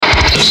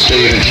The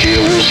Stephen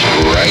Shields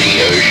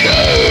Radio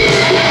Show.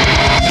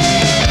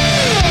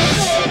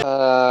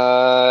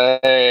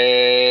 Alright.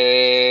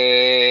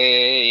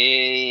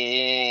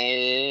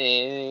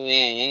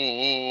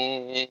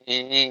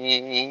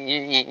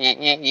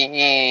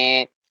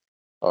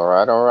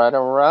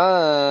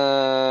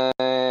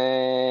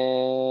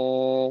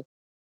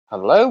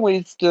 Hello,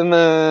 Wisdomers.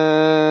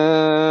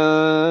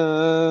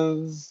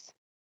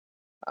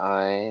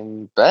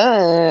 I'm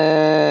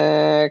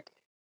back,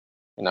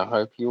 and I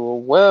hope you are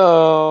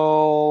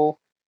well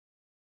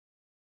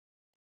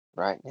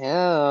right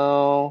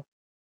now,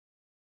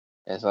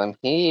 as I'm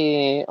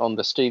here on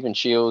the Stephen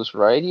Shields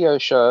Radio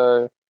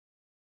Show.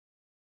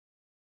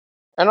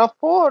 And I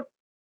thought,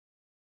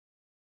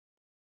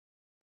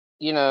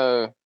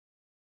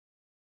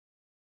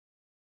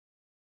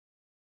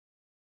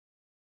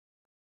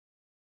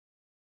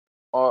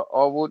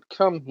 I would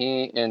come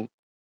here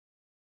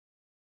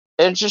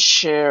and just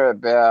share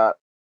about,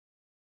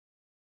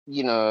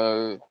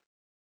 the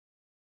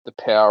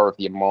power of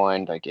your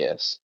mind, I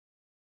guess.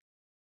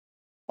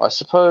 I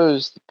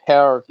suppose the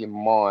power of your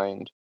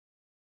mind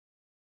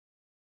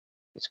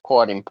is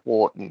quite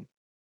important,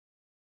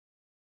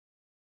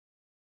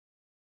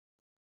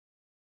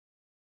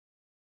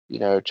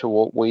 to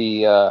what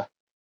we, I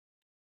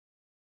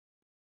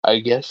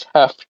guess,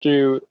 have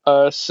to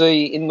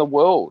see in the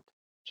world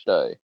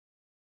today.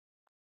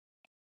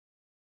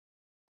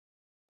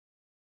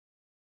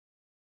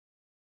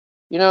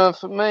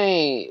 For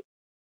me,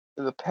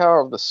 the power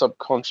of the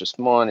subconscious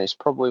mind is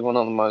probably one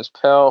of the most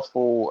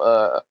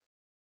powerful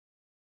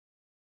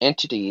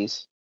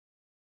entities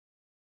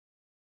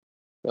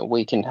that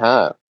we can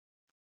have.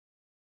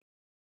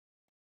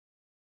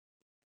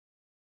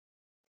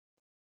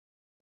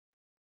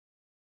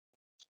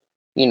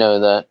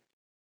 That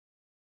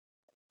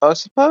I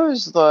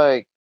suppose,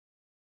 like,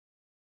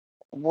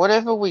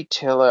 whatever we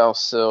tell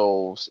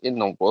ourselves in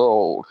the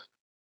world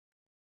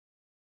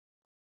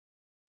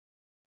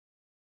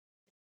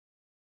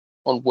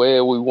on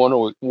where we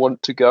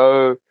want to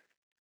go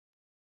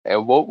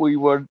and what we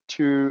want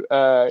to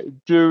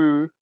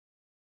do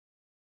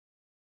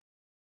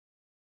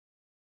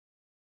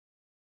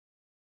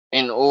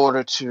in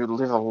order to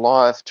live a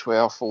life to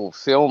our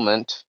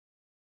fulfillment,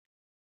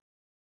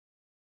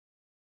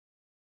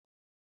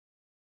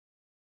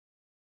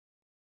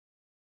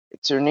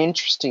 it's an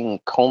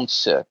interesting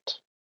concept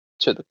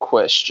to the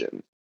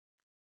question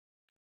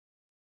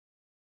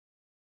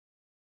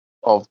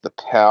of the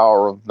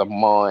power of the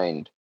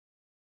mind.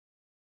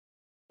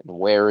 And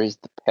where is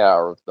the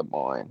power of the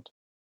mind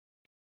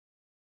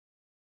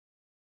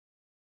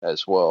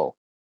as well?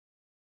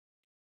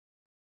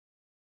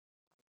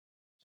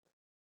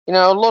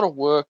 A lot of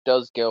work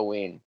does go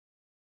in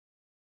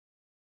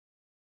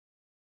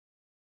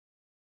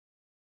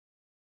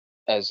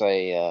as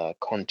a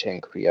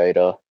content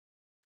creator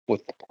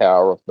with the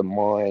power of the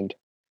mind.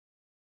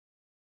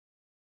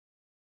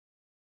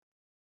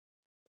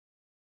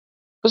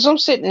 Because I'm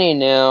sitting here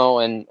now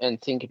and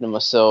thinking to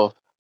myself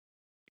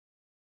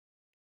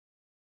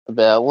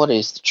about what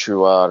is the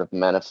true art of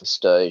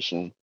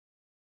manifestation.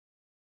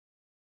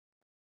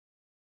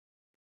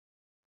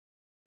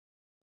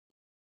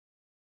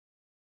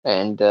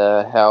 And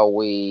how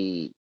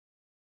we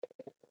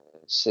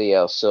see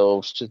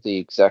ourselves to the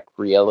exact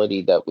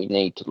reality that we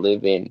need to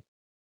live in.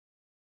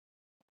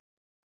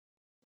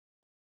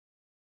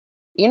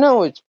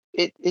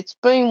 It's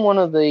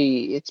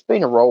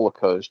been a roller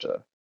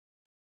coaster.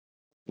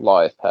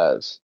 Life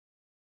has.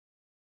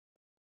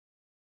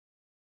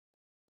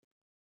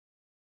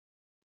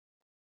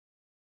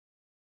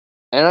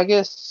 And I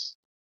guess,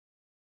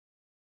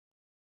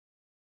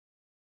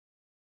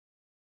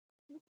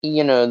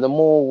 the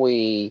more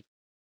we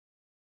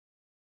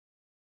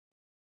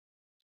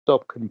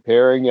stop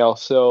comparing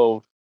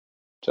ourselves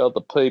to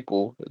other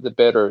people, the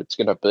better it's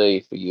going to be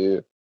for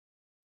you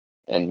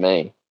and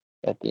me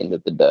at the end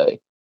of the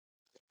day.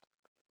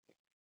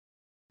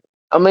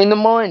 I mean, the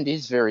mind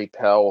is very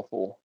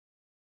powerful.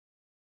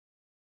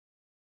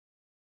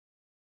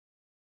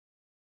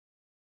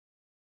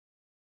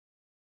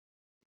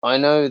 I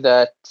know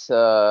that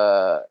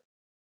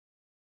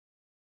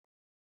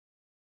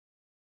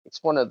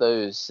it's one of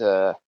those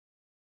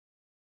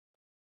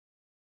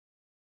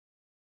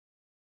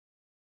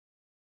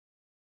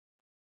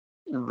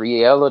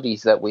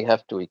realities that we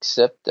have to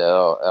accept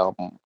our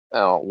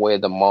where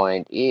the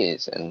mind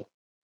is, and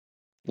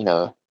you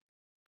know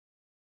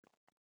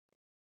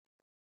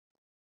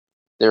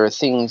there are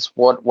things.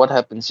 What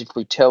happens if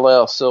we tell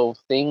ourselves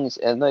things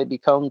and they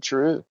become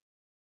true?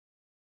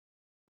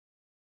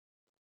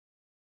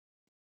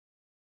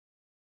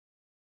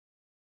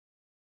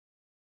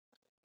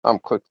 I'm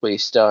quickly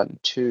starting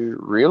to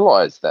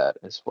realize that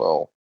as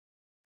well.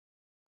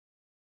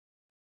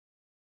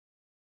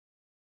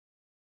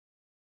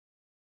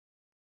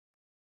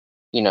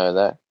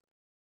 That.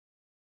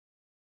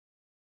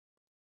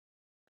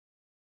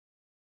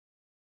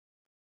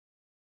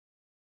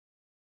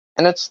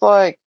 And it's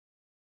like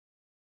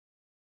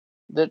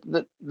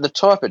the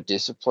type of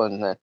discipline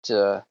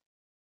that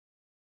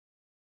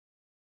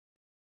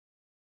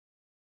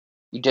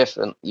you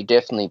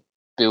definitely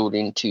build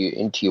into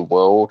your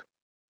world,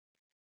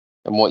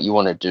 and what you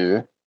want to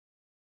do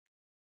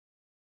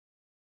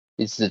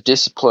is the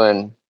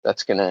discipline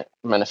that's going to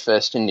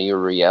manifest into your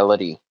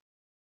reality.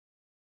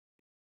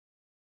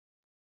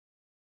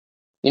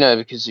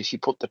 Because if you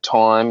put the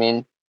time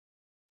in,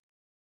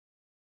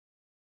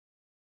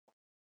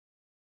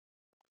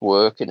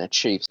 work, and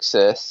achieve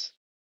success,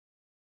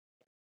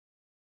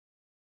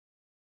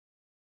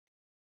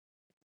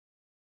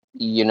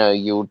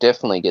 you'll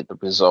definitely get the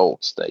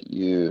results that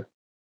you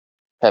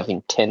have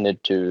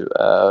intended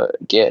to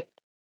get.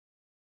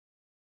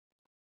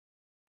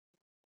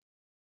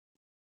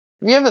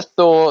 Have you ever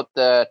thought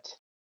that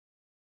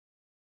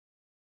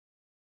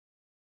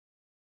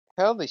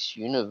how this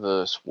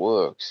universe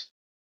works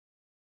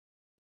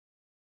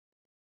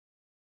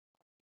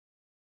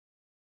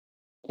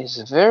is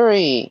a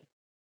very,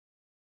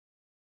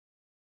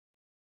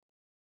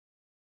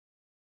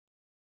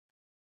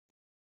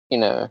 you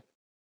know,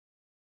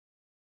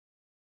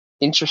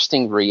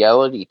 interesting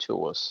reality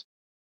to us,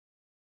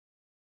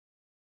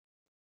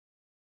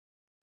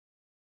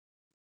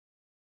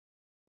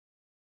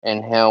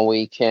 and how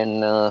we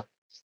can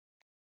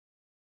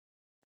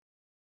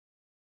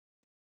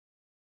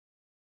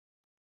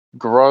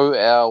grow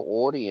our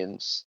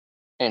audience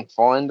and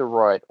find the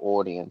right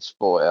audience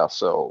for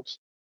ourselves.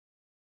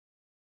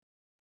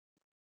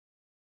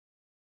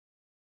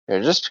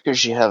 Just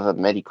because you have a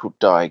medical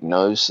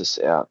diagnosis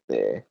out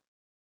there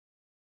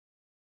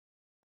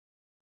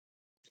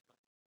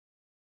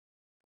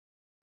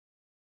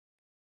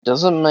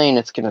doesn't mean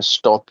it's going to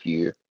stop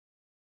you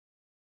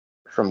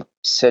from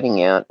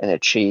setting out and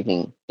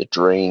achieving the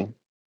dream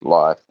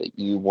life that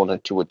you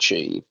wanted to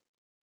achieve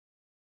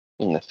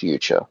in the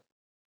future.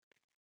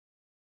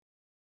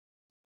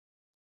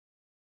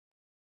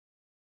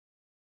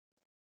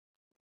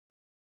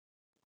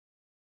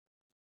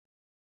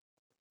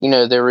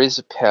 There is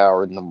a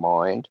power in the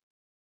mind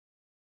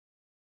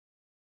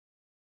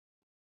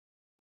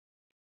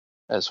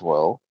as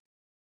well.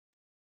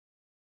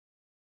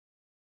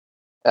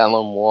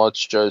 Alan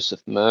Watts,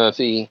 Joseph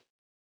Murphy,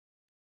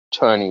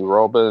 Tony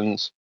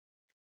Robbins,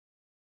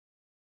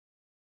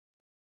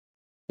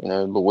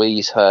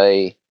 Louise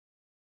Hay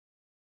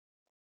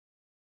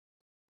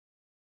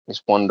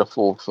is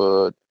wonderful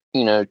for,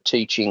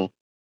 teaching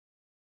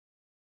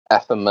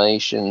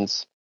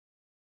affirmations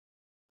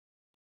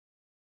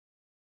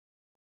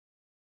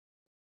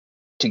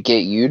to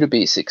get you to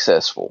be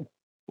successful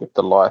with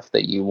the life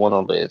that you want to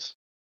live.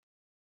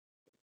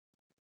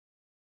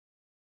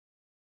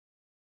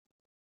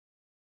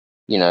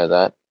 You know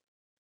that.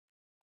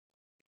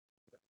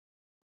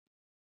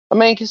 I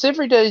mean, because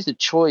every day is a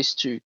choice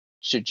to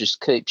just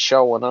keep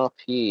showing up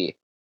here.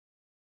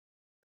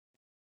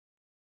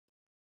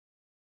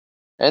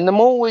 And the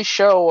more we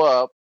show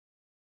up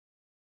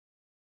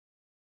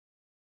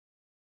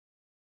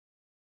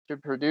to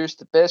produce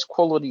the best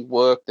quality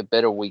work, the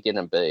better we're going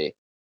to be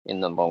in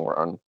the long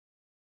run.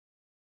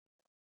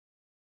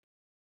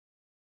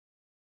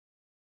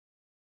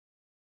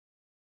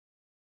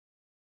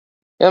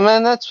 Yeah,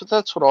 man, that's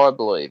what I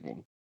believe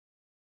in.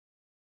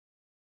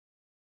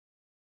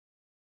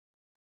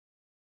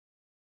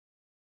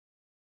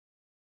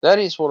 That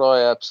is what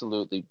I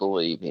absolutely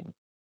believe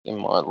in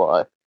my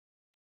life.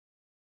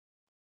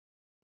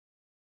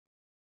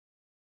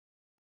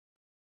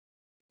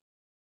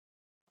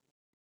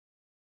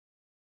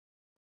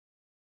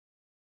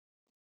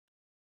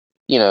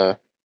 You know,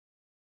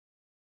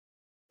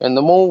 and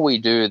the more we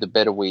do, the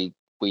better we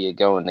are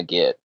going to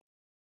get,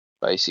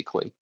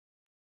 basically.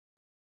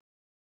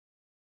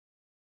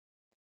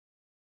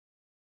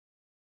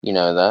 You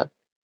know that.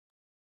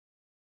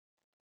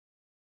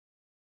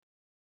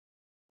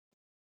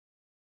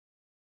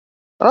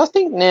 And I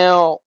think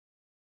now,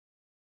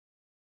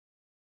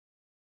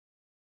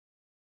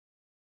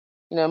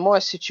 my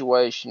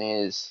situation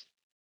is,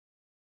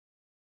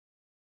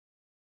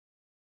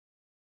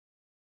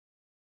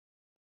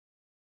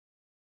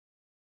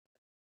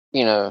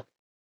 you know,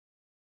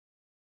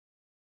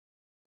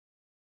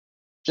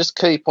 just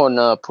keep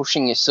on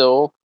pushing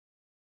yourself,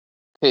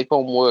 keep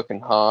on working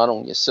hard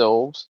on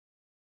yourselves,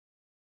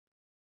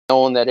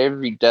 knowing that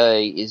every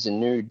day is a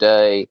new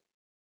day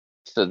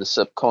for the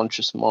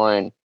subconscious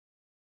mind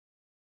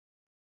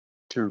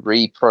to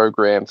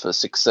reprogram for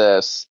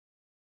success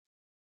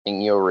in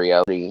your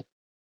reality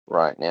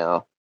right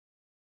now.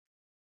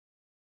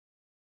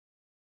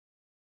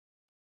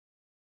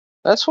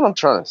 That's what I'm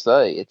trying to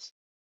say. It's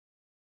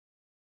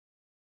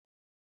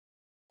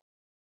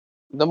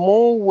the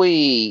more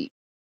we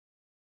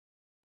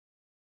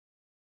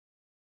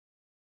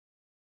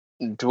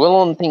dwell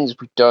on things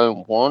we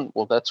don't want,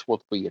 well, that's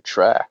what we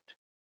attract.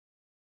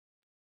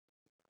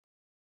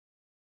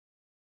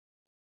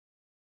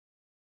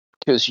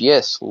 Because,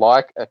 yes,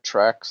 like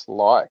attracts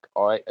like.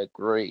 I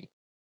agree.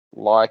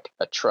 Like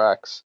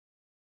attracts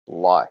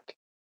like.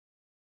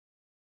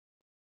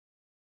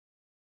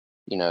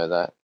 You know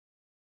that.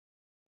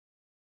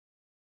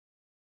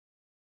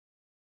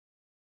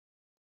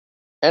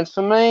 And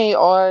for me,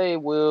 I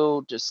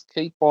will just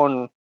keep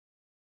on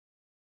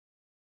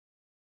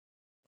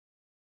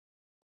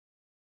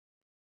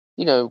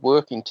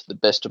working to the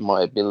best of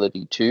my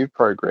ability to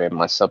program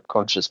my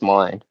subconscious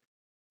mind.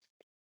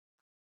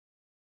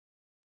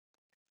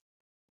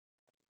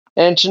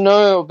 And to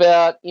know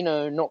about,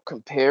 not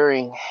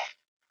comparing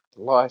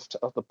life to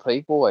other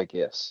people, I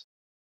guess,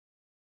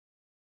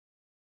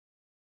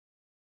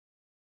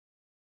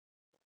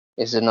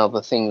 is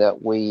another thing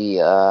that we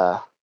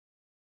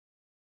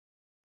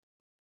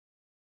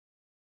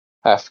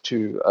have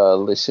to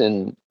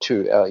listen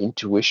to our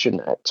intuition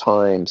at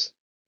times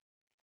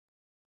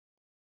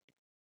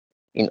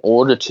in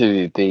order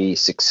to be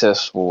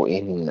successful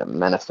in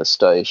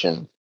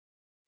manifestation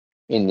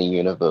in the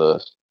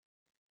universe.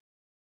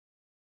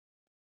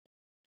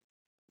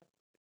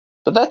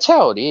 But that's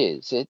how it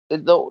is.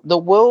 The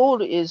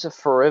world is a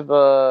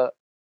forever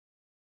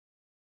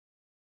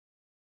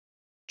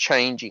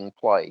changing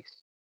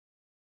place,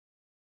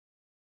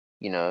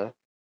 you know.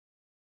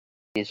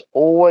 It's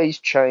always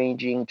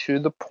changing to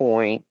the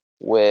point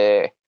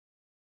where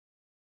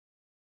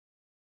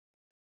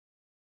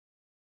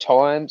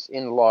times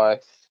in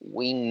life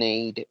we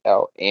need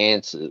our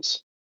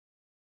answers.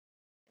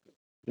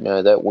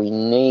 That we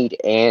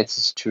need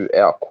answers to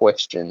our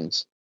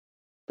questions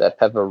that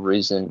have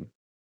arisen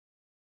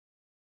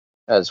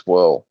as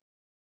well.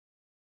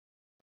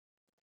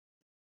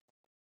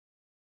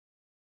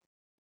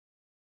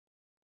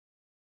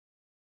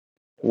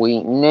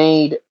 We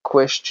need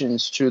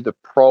questions to the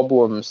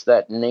problems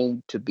that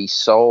need to be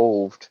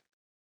solved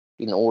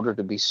in order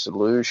to be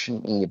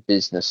solution in your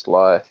business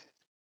life,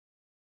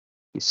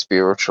 your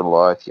spiritual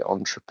life, your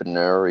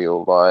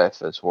entrepreneurial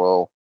life as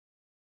well.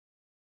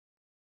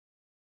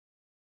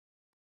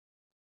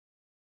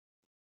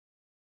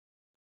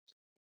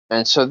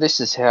 And so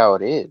this is how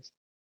it is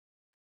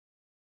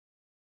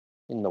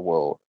in the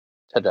world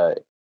today.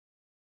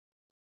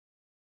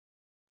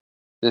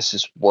 This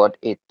is what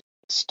it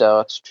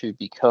starts to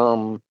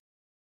become.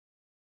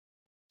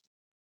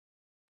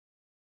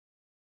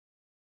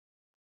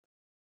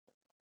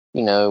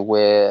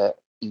 Where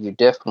you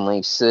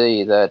definitely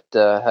see that,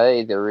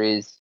 hey, there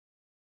is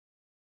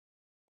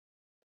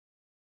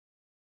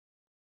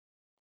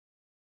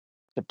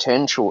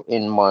potential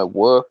in my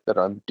work that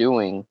I'm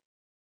doing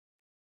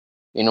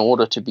in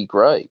order to be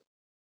great.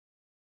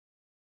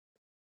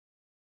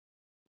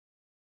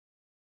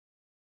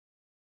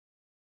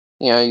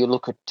 You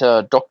look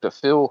at Dr.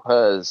 Phil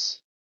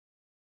has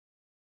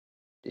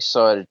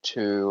decided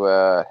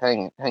to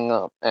hang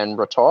up and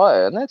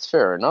retire, and that's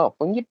fair enough.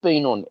 When you've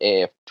been on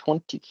air for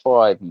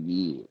 25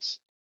 years,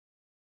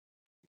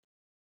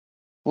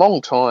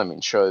 long time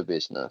in show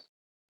business,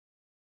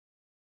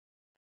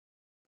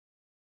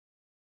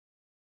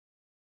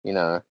 you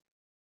know,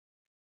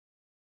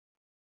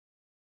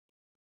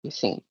 you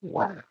think,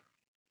 wow,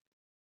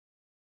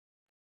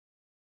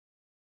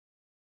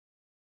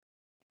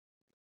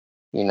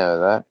 you know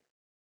that.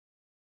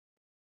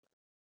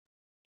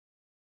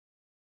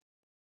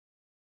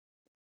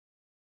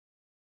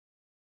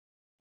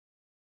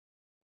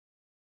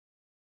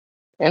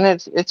 And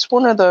it's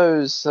one of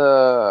those,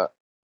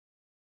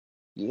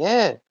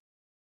 yeah,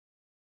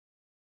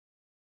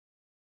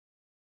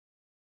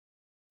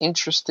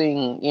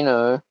 interesting,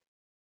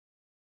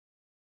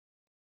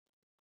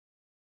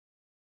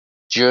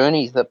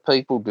 journeys that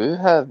people do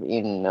have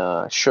in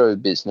show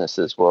business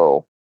as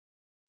well,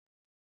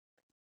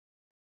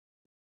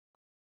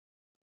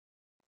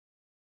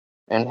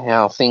 and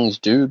how things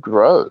do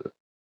grow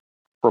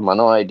from an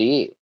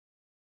idea,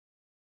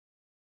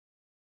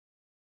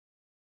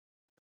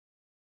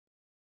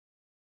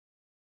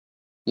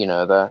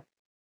 that.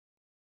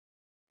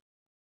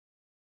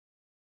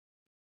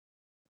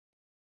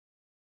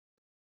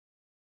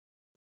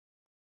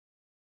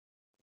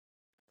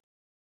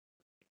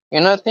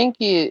 And I think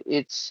you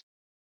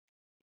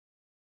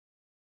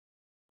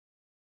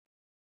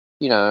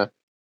know,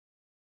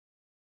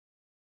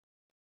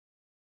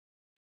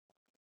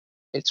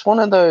 it's one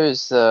of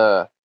those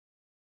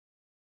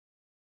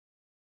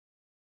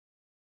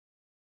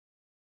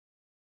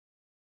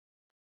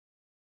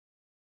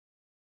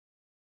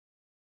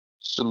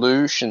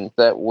solutions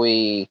that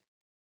we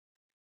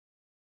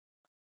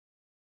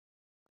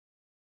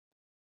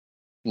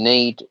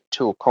need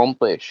to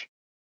accomplish,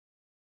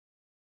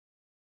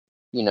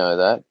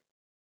 that.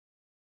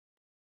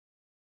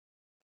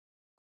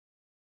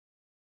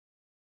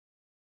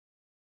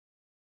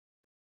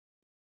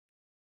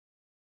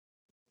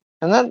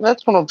 And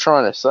that's what I'm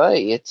trying to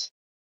say. It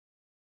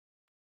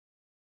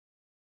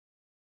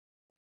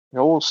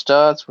all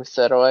starts with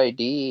that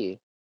idea,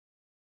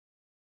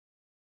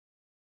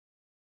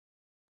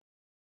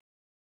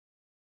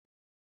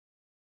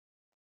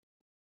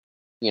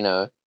 you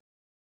know.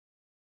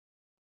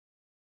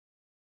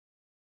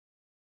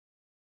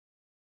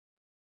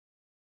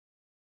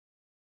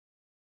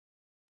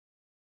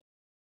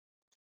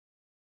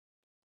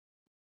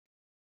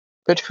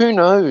 But who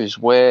knows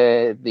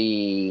where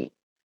the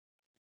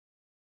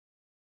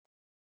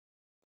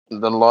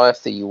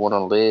life that you want to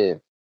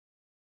live,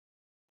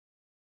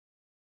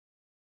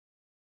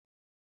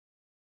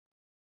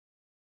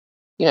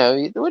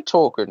 we're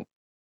talking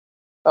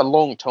a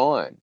long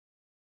time,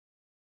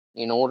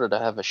 in order to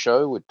have a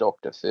show with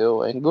Dr.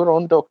 Phil, and good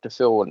on Dr.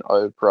 Phil and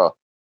Oprah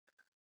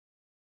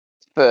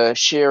for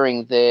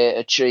sharing their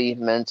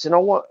achievements. And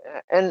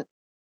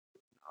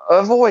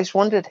I've always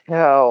wondered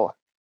how,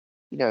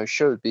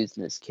 show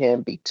business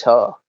can be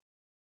tough,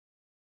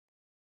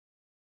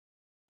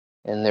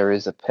 and there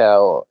is a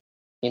power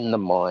in the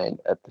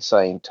mind at the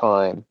same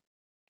time.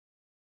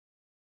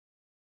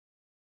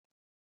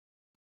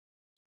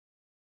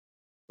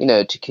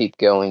 To keep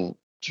going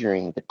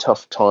during the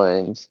tough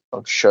times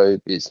of show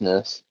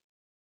business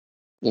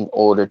in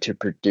order to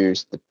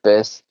produce the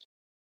best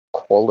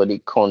quality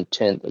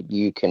content that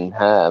you can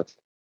have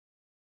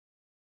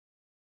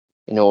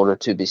in order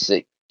to be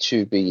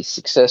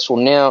successful.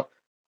 Now,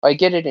 I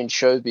get it in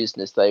show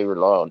business, they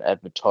rely on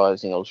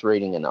advertising. I was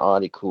reading an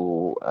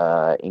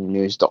article in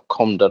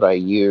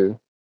news.com.au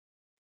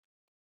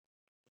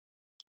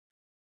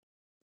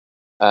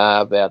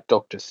about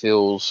Dr.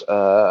 Phil's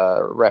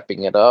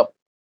wrapping it up.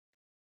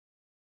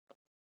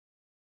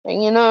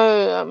 And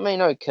I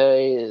mean,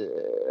 okay,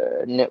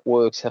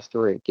 networks have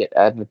to get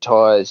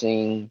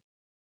advertising.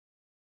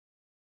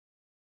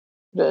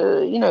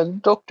 The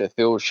Dr.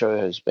 Phil show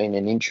has been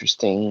an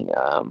interesting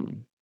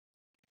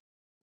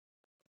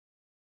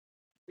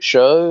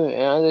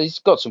show. He's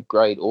got some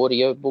great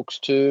audio books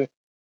too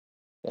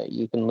that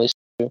you can listen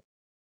to.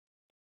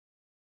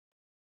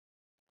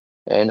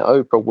 And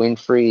Oprah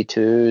Winfrey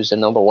too is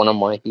another one of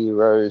my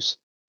heroes.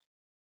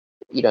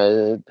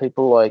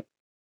 People like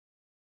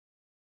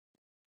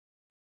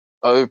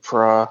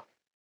Oprah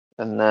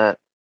and that,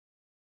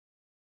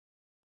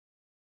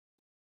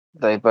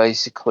 they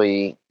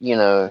basically,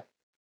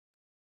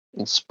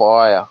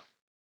 inspire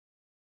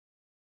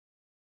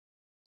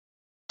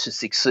to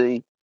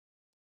succeed.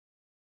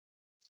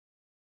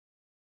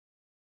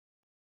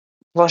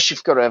 Plus,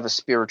 you've got to have a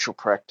spiritual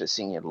practice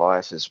in your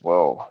life as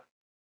well.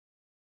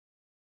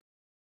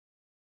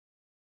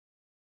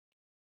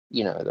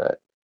 That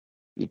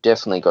you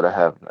definitely got to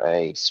have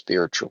a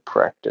spiritual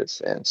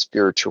practice and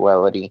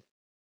spirituality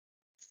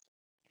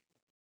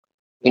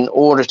in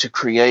order to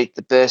create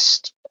the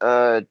best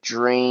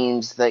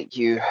dreams that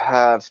you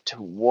have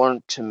to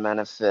want to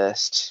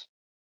manifest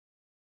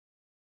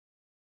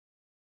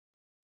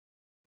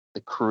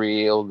the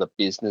career or the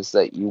business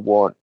that you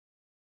want.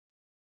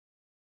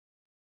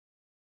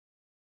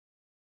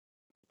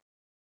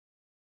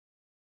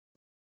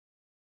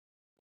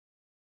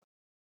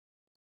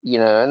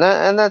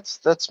 And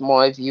that's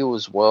my view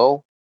as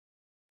well.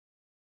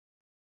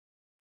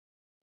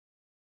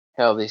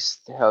 How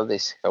this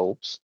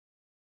helps.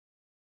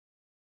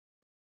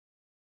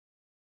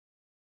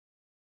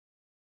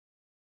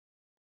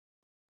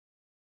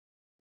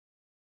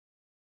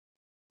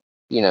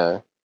 You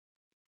know,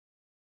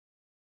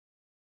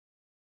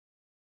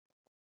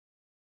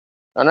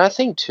 and I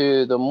think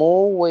too, the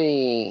more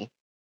we,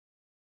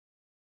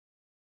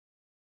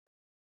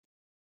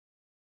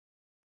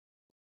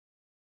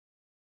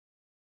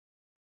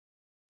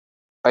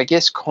 I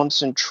guess,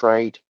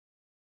 concentrate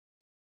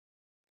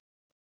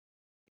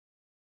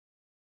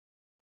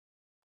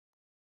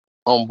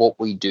on what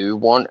we do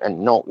want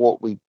and not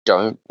what we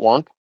don't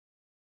want,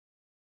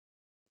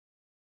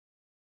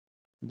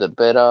 the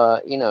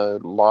better,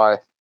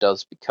 life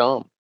does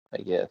become, I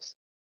guess.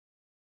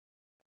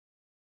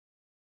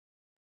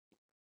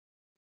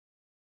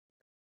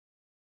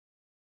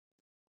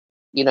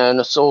 And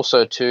it's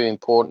also too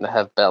important to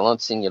have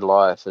balance in your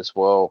life as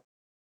well,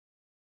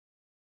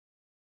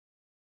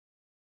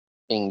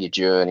 in your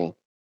journey.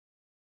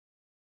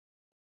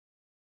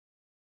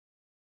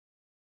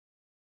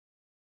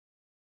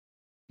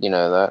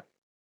 That.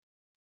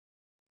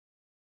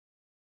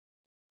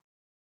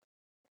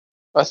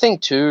 I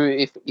think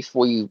too, if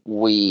we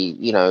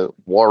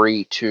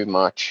worry too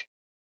much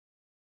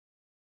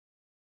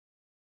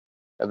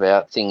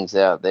about things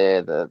out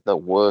there, the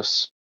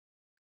worse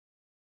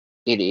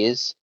it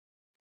is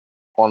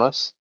on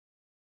us.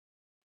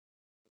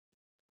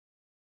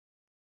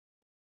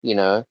 You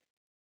know,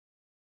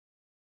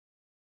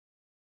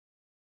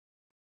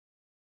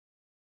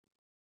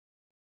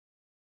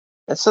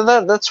 and so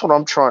that's what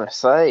I'm trying to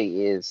say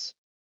is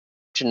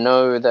to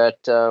know that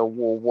well,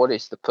 what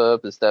is the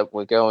purpose that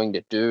we're going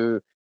to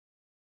do,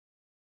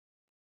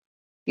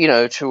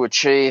 to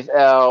achieve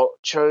our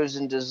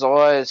chosen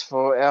desires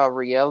for our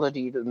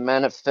reality to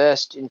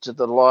manifest into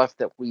the life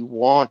that we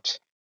want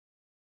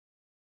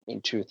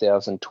in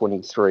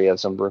 2023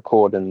 as I'm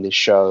recording this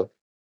show.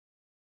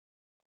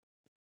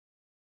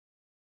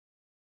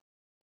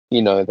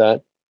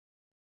 That.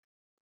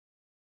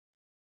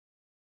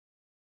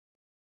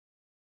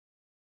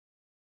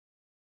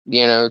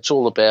 It's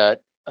all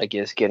about, I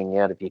guess, getting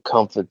out of your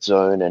comfort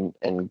zone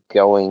and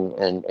going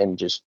and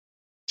just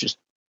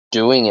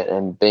doing it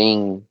and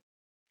being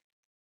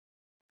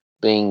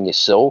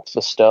yourself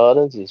for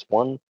starters is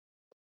one.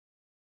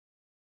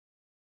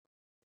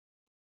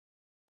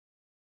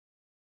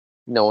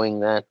 Knowing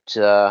that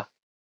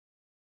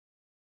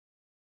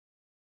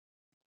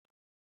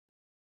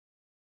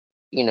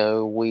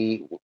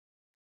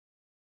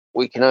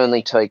we can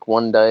only take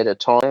one day at a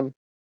time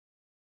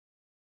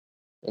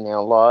in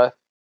our life.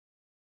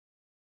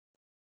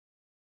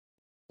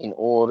 in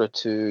order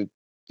to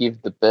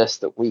give the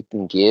best that we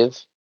can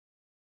give,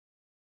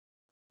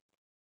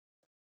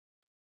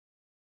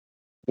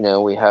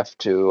 we have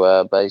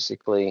to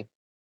basically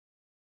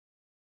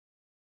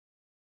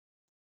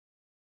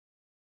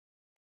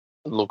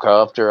look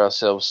after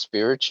ourselves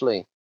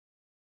spiritually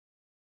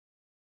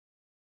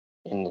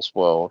in this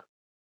world.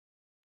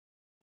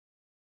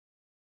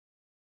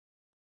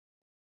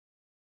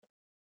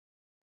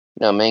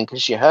 You know what I mean?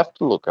 Because you have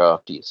to look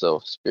after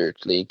yourself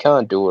spiritually. You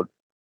can't do it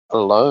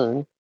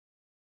alone.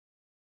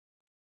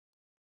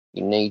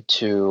 You need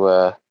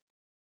to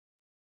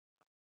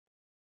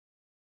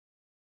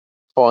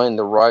find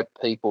the right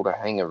people to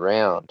hang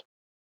around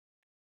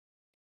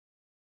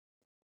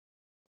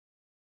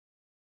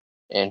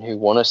and who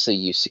want to see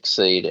you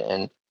succeed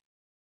and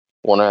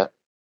want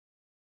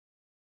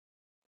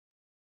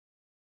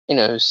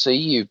to, see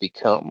you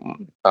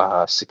become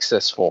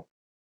successful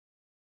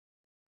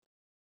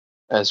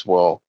as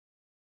well.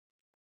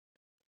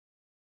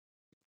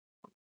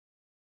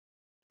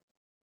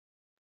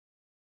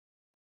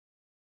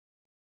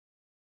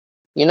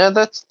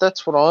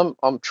 That's what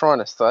I'm trying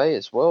to say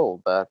as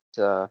well.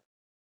 That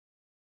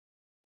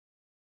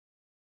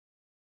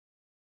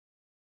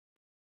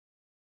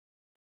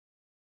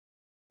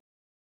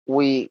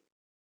we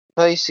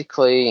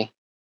basically,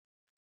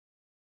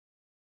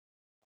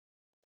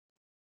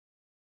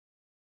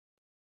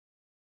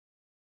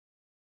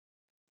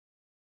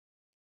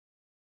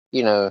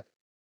 you know,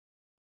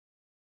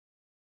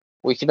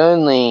 we can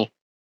only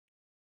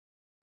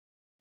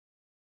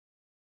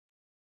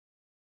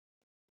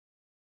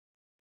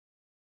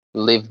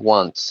live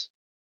once.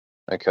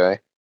 Okay.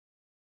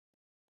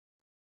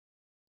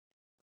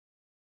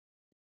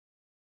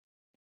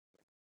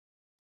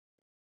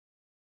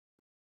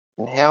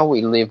 And how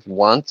we live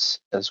once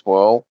as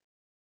well,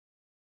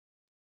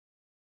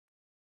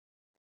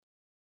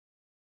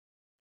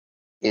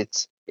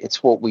 it's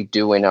what we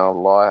do in our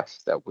life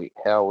that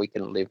how we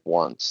can live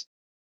once.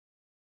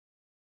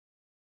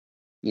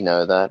 You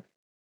know that.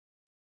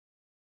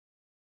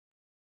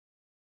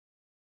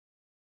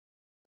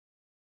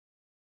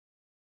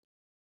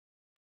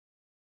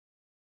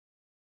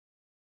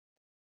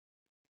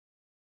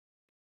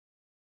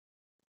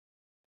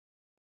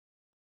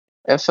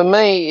 And for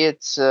me,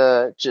 it's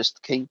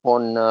just keep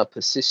on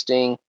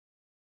persisting,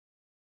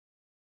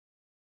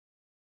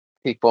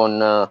 keep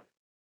on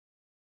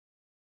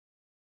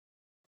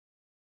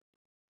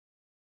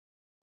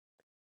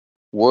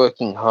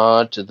working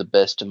hard to the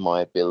best of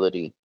my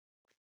ability.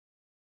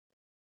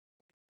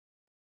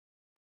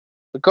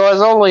 But guys,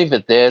 I'll leave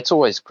it there. It's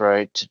always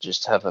great to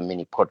just have a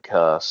mini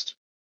podcast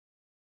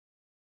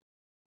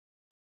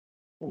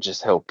and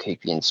just help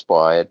keep you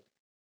inspired.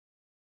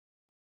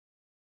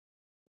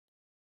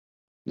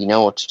 You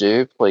know what to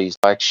do. Please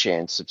like, share,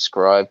 and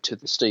subscribe to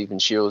the Stephen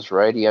Shields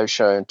Radio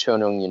Show and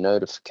turn on your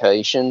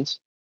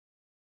notifications.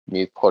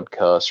 New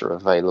podcasts are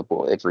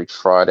available every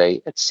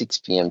Friday at 6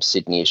 p.m.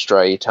 Sydney,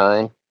 Australia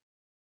time.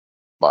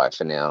 Bye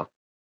for now.